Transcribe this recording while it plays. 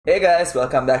Hey guys,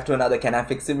 welcome back to another Can I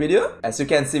Fix It video. As you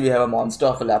can see, we have a monster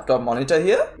of a laptop monitor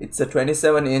here. It's a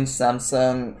 27-inch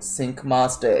Samsung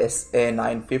SyncMaster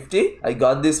SA950. I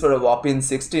got this for a whopping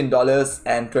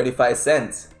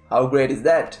 $16.25. How great is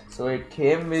that? So it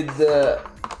came with the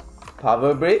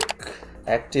power brick,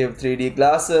 active 3D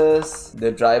glasses,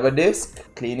 the driver disc,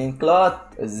 cleaning cloth,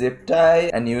 a zip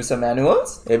tie, and user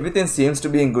manuals. Everything seems to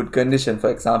be in good condition. For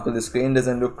example, the screen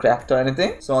doesn't look cracked or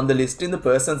anything. So on the listing, the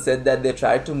person said that they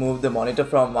tried to move the monitor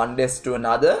from one desk to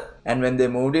another, and when they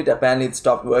moved it, apparently it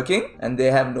stopped working, and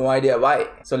they have no idea why.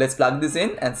 So let's plug this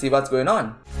in and see what's going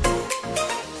on.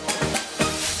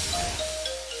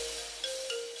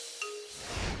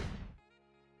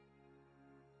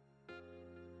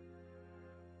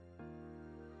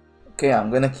 Okay,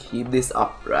 I'm gonna keep this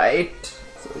upright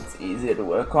so it's easier to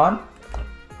work on.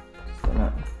 Just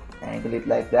gonna angle it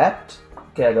like that.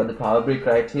 Okay, I got the power brick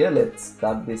right here. Let's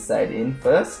plug this side in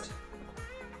first.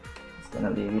 Just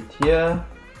gonna leave it here.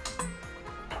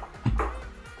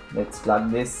 Let's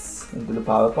plug this into the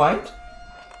power point.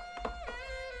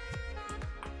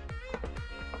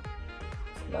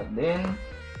 Plugged in.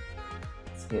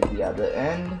 Let's get the other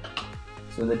end.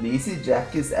 So the DC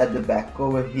jack is at the back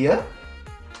over here.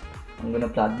 I'm gonna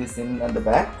plug this in at the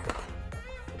back.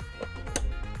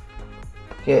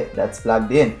 Okay, that's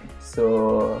plugged in.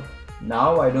 So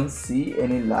now I don't see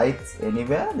any lights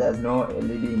anywhere. There's no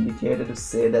LED indicator to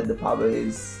say that the power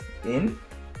is in.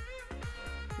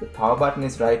 The power button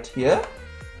is right here.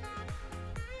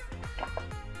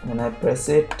 When I press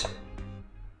it,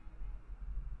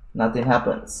 nothing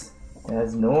happens.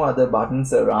 There's no other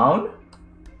buttons around.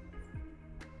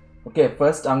 Okay,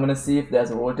 first I'm gonna see if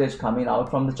there's voltage coming out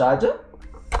from the charger.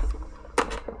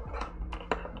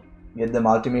 Get the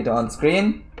multimeter on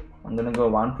screen. I'm gonna go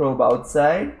one probe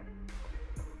outside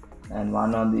and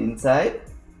one on the inside,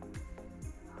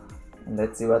 and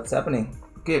let's see what's happening.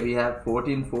 Okay, we have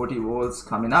 1440 volts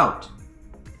coming out.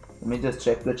 Let me just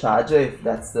check the charger if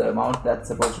that's the amount that's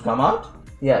supposed to come out.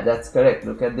 Yeah, that's correct.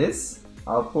 Look at this.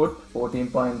 Output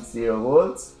 14.0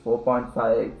 volts,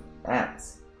 4.5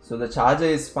 amps. So the charger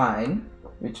is fine,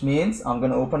 which means I'm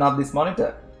going to open up this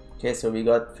monitor. Okay, so we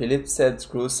got Phillips head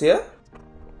screws here.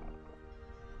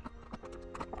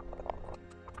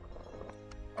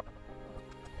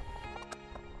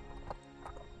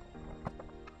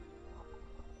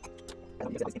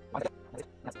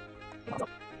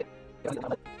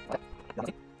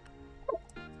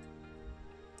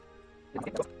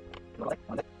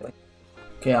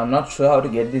 Okay, I'm not sure how to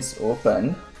get this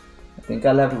open. I think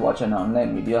I'll have to watch an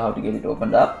online video how to get it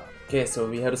opened up. Okay, so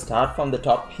we have to start from the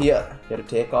top here. We have to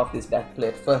take off this back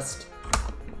plate first.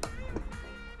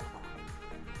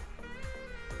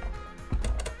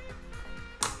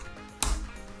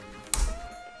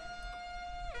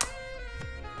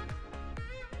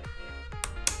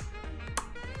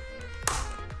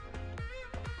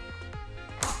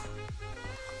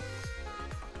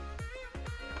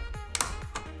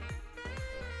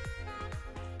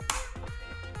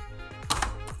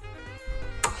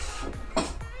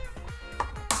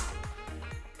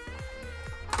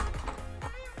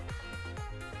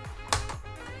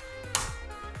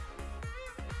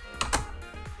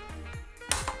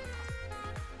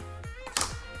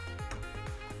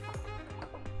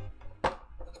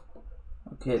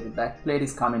 Okay, the back plate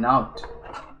is coming out.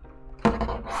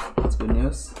 That's good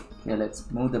news. Okay, let's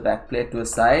move the back plate to a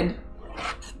side.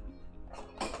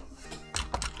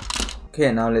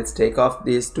 Okay, now let's take off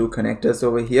these two connectors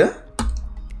over here.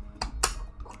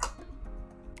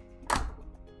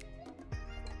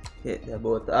 Okay, they're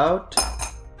both out.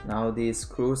 Now these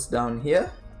screws down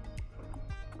here.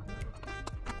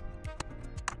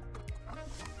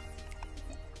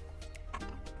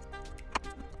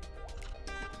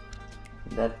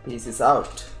 That piece is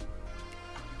out.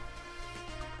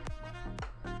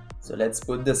 So let's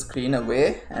put the screen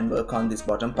away and work on this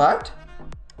bottom part.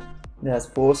 There's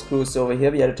 4 screws over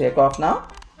here we have to take off now.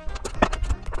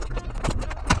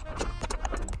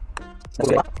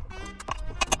 Okay.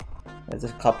 There's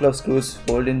a couple of screws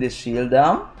holding this shield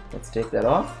down. Let's take that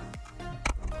off.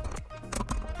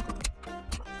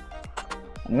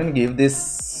 I'm going to give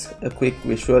this a quick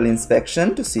visual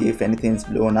inspection to see if anything's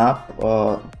blown up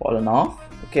or fallen off.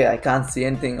 Okay, I can't see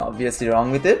anything obviously wrong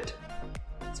with it.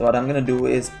 So what I'm gonna do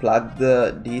is plug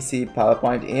the DC power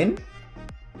point in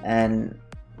and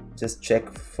just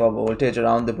check for voltage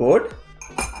around the board.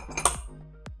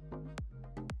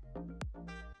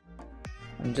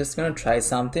 I'm just gonna try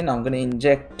something. I'm gonna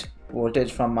inject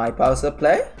voltage from my power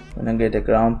supply. I'm gonna get a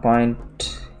ground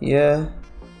point here,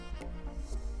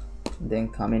 then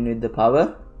come in with the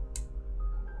power.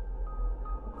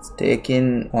 Let's take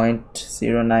in 0.6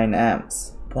 0.09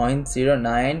 amps.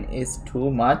 0.09 is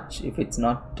too much if it's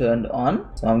not turned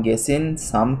on, so I'm guessing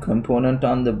some component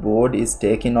on the board is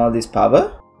taking all this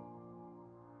power.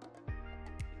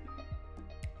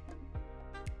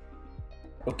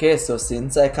 Okay, so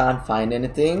since I can't find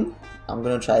anything, I'm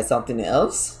gonna try something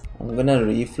else. I'm gonna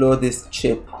reflow this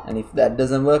chip, and if that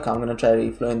doesn't work, I'm gonna try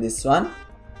reflowing this one.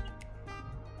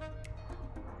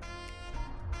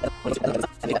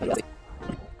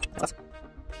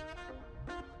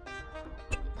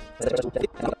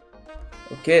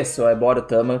 Okay, so I bought a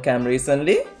thermal cam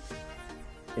recently.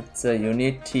 It's a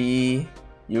UNI-T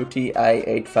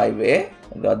UTI-85A.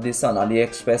 I got this on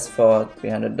AliExpress for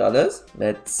 $300.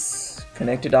 Let's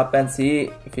connect it up and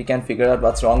see if we can figure out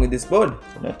what's wrong with this board. So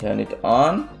I'm gonna turn it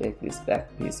on, take this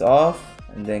back piece off,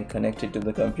 and then connect it to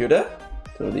the computer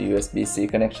through the USB-C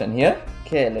connection here.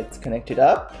 Okay, let's connect it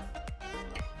up.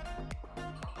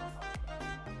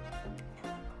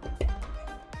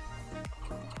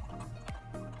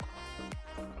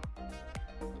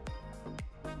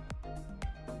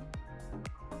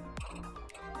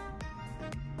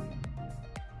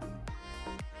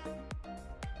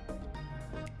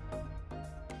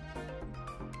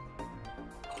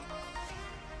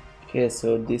 Okay,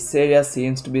 so this area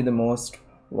seems to be the most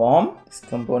warm, this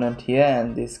component here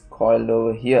and this coil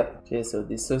over here. Okay, so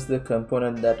this was the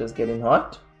component that was getting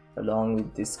hot along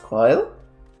with this coil.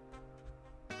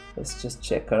 Let's just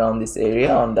check around this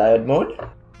area on diode mode.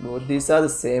 Both these are the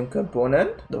same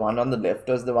component. The one on the left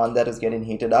was the one that was getting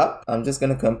heated up. I'm just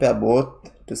going to compare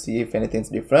both to see if anything's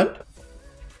different.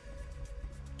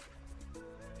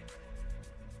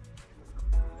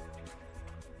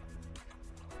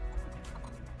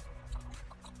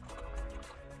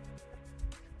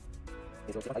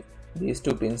 These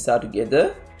two pins are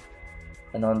together,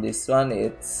 and on this one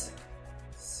it's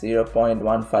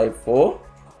 0.154,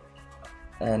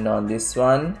 and on this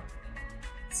one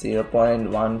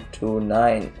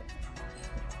 0.129.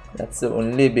 That's the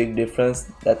only big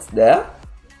difference that's there.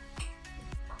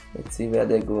 Let's see where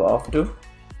they go off to.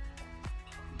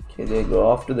 Okay, they go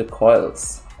off to the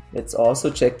coils. Let's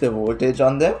also check the voltage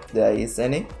on them, if there is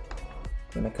any.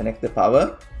 I'm gonna connect the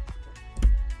power.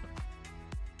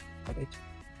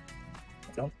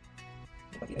 Down,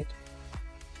 28,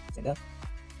 center,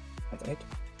 9.8,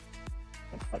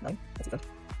 9.59, that's it,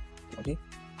 2.3,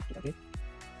 2.3,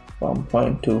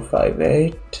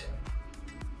 1.258,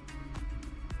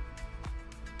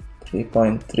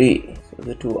 3.3. So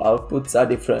the two outputs are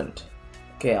different.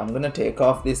 Okay, I'm gonna take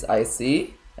off this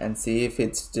IC and see if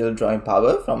it's still drawing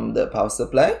power from the power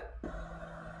supply.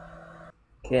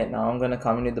 Okay, now I'm gonna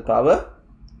come in with the power.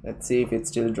 Let's see if it's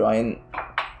still drawing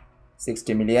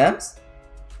 60 milliamps.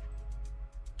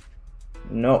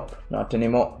 Nope, not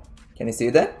anymore. Can you see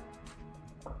that?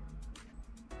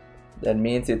 That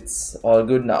means it's all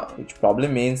good now, which probably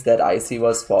means that IC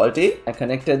was faulty. I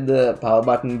connected the power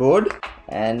button board,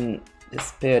 and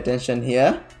just pay attention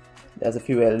here. There's a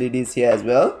few LEDs here as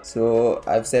well. So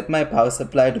I've set my power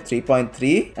supply to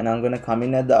 3.3, and I'm gonna come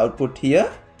in at the output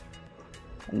here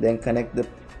and then connect the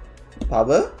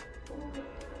power.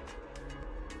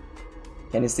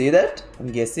 Can you see that? I'm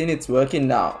guessing it's working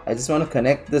now. I just want to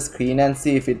connect the screen and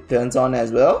see if it turns on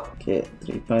as well. Okay,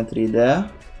 3.3 there.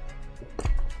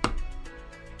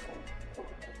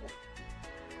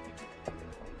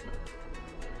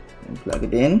 And plug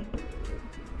it in.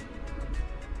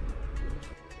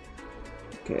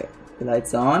 Okay, the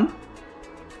lights are on.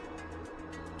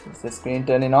 Is the screen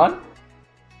turning on?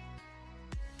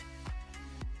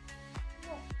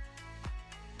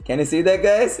 Can you see that,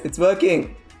 guys? It's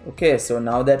working. Okay, so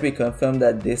now that we confirmed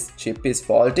that this chip is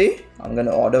faulty, I'm gonna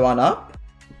order one up.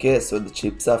 Okay, so the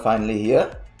chips are finally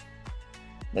here.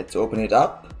 Let's open it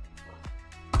up.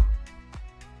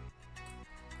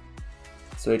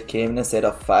 So it came in a set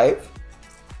of 5.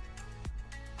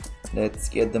 Let's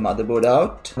get the motherboard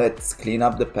out. Let's clean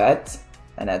up the pads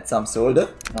and add some solder.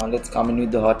 Now let's come in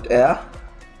with the hot air.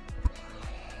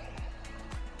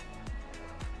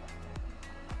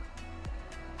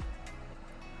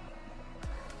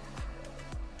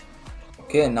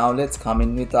 Okay, now let's come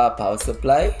in with our power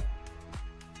supply.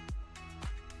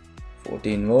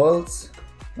 14 volts.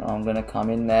 Now I'm gonna come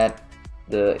in at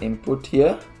the input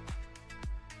here.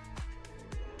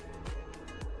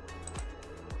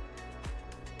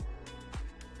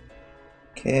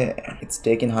 Okay, it's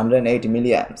taking 180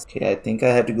 milliamps. Okay, I think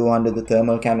I have to go under the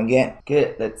thermal cam again.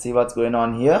 Okay, let's see what's going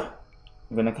on here.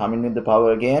 I'm gonna come in with the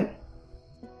power again.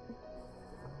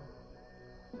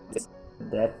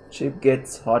 That chip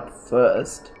gets hot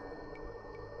first,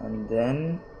 and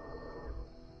then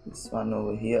this one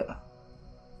over here.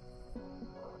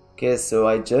 Okay, so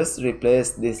I just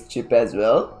replaced this chip as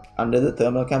well. Under the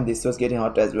thermal cam, this was getting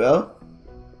hot as well.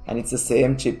 And it's the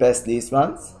same chip as these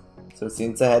ones. So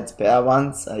since I had spare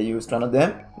ones, I used one of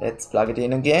them. Let's plug it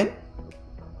in again.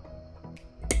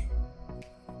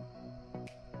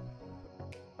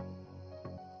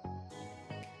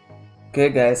 Okay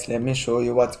guys, let me show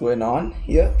you what's going on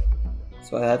here.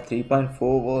 So I have 3.4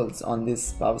 volts on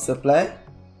this power supply.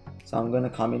 So I'm going to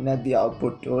come in at the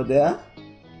output over there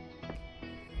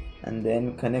and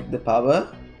then connect the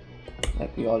power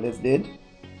like we always did.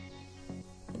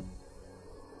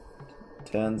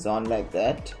 Turns on like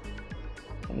that.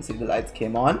 Can you see the lights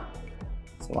came on?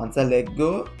 So once I let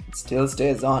go, it still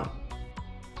stays on.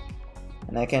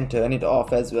 And I can turn it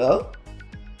off as well.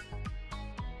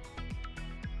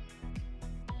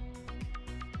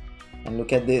 And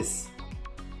look at this.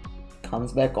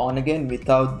 Comes back on again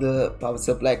without the power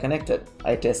supply connected.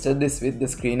 I tested this with the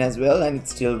screen as well and it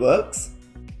still works.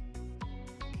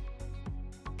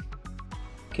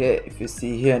 Okay, if you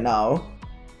see here now,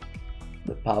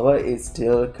 the power is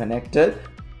still connected.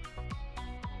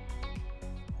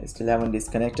 I still haven't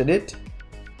disconnected it.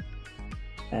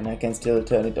 And I can still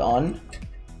turn it on.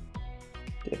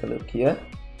 Take a look here.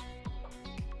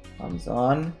 Comes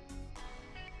on.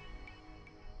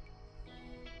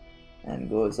 And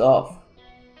goes off.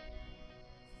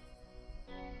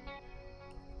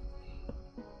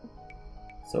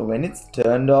 So when it's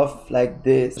turned off like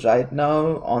this, right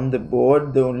now on the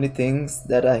board the only things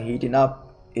that are heating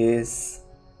up is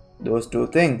those two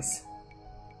things,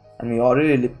 and we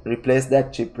already replaced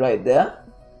that chip right there,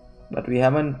 but we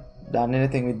haven't done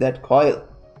anything with that coil.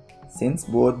 Since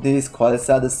both these coils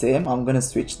are the same, I'm gonna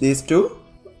switch these two.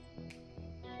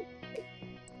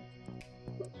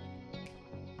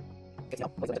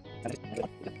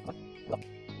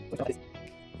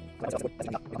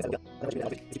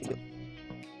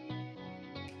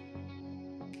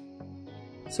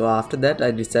 So after that,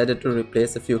 I decided to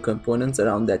replace a few components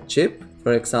around that chip.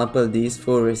 For example, these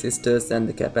 4 resistors and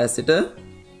the capacitor,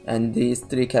 and these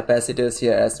 3 capacitors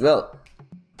here as well.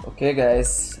 Okay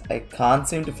guys, I can't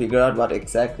seem to figure out what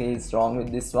exactly is wrong with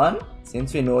this one.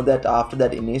 Since we know that after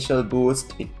that initial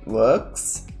boost it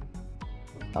works,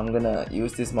 I'm gonna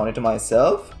use this monitor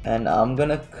myself, and I'm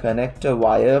gonna connect a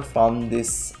wire from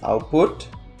this output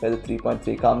where the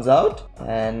 3.3 comes out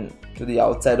and to the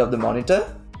outside of the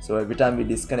monitor. So every time we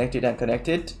disconnect it and connect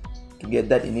it to get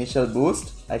that initial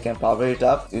boost, I can power it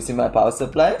up using my power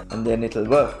supply and then it'll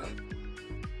work.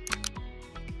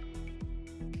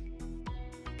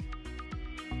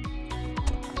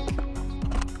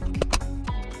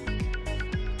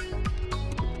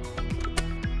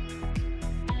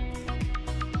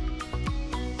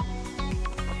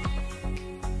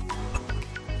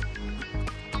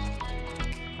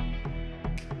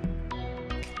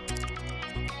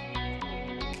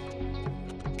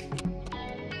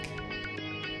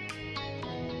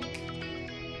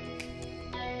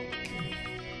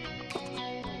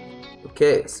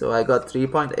 Okay, so I got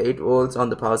 3.8 volts on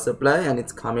the power supply and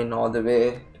it's coming all the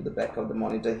way to the back of the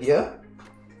monitor here.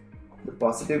 The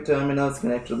positive terminals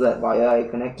connect to that wire I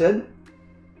connected,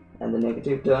 and the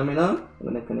negative terminal, I'm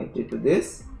going to connect it to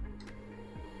this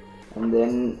and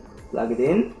then plug it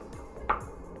in.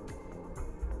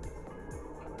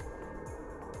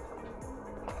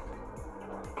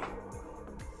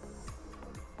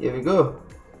 Here we go,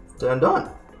 it's turned on.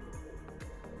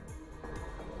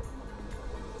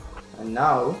 And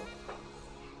now,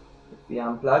 if we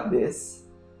unplug this,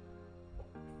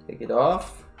 take it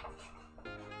off,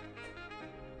 it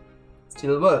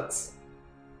still works.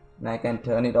 And I can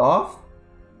turn it off.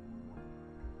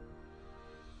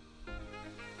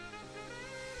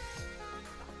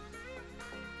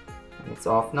 It's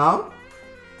off now.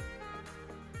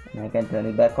 And I can turn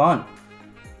it back on.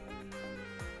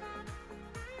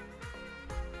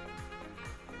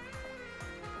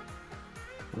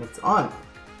 And it's on.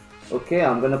 Okay,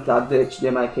 I'm gonna plug the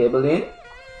HDMI cable in.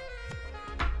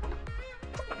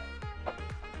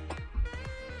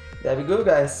 There we go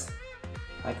guys.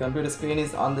 My computer screen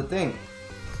is on the thing.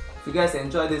 If you guys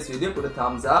enjoyed this video, put a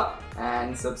thumbs up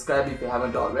and subscribe if you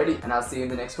haven't already, and I'll see you in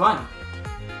the next one.